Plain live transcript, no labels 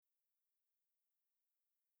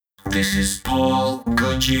This is Paul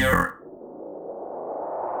Goodyear.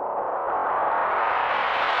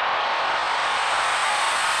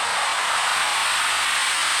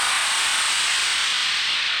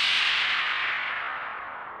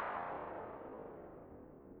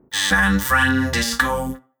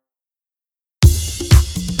 SanFranDisko.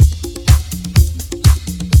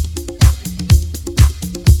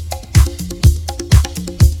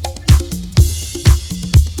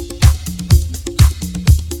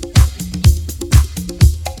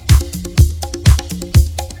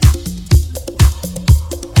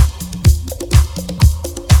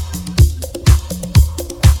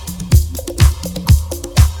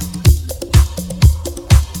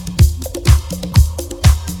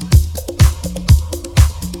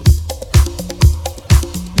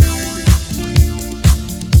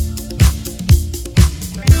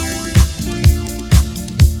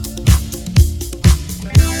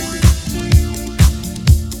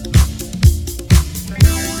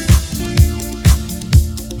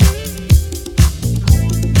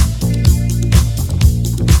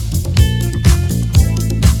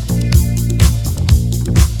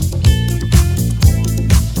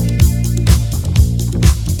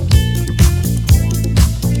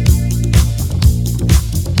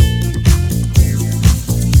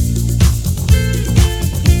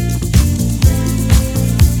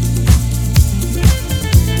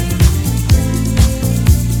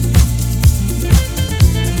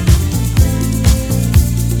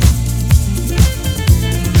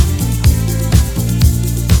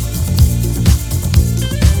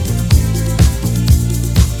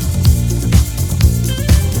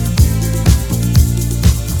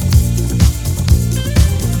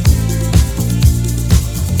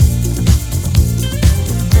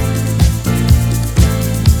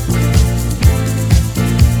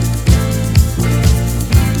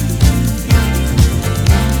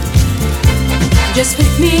 Just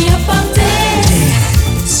pick me up on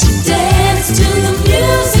dance, dance to the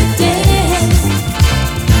music, dance.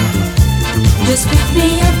 Just pick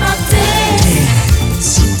me up on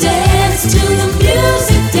dance, dance to the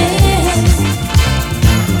music, dance.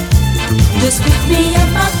 Just pick me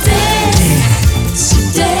up on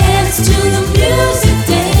dance, dance to the music,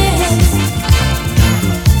 dance.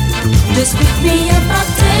 Just pick me up on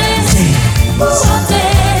dance, oh,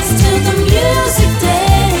 dance to the music, dance.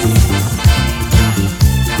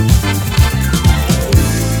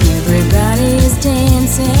 Everybody's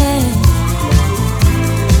dancing,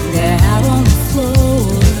 they're out on the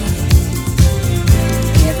floor.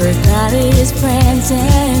 Everybody's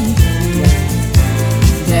prancing,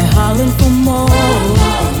 they're hollering for more.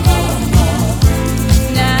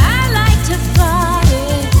 Now I like to party,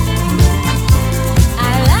 I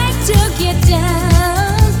like to get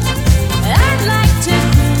down, I like to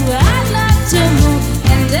groove, I like to move,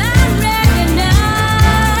 and I'm ready now.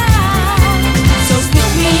 So pick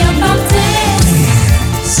me up on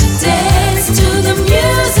dance, dance to the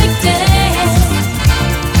music, dance.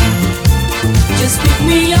 Just pick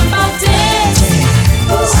me up on dance,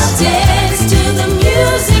 dance to the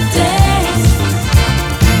music, dance.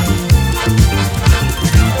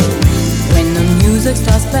 When the music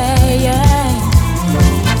starts playing,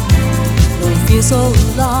 don't feel so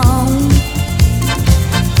alone.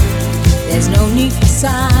 There's no need for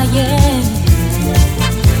sighing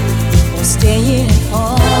or staying at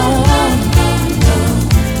home.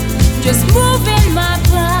 Just moving my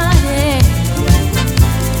body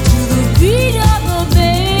to the beat of a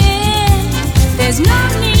band. There's no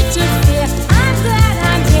need to fear, I'm glad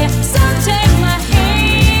I'm here. So take my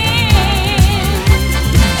hand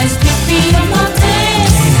and pick me up on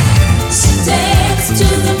dance, dance to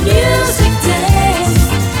the music, dance.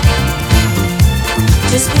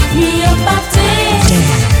 Just pick me up on dance,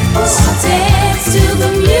 oh, dance to the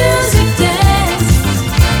music, dance.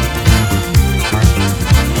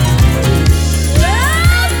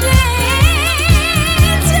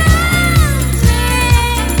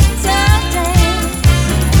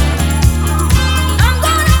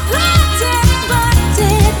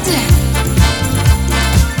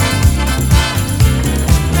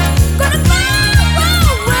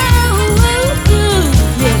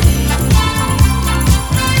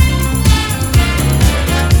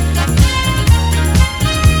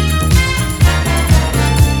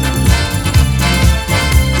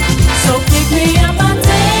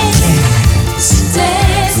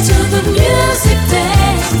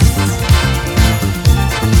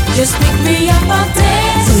 Just pick me up, I'll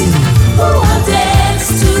dance. Oh, I'll dance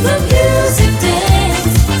to the music, dance.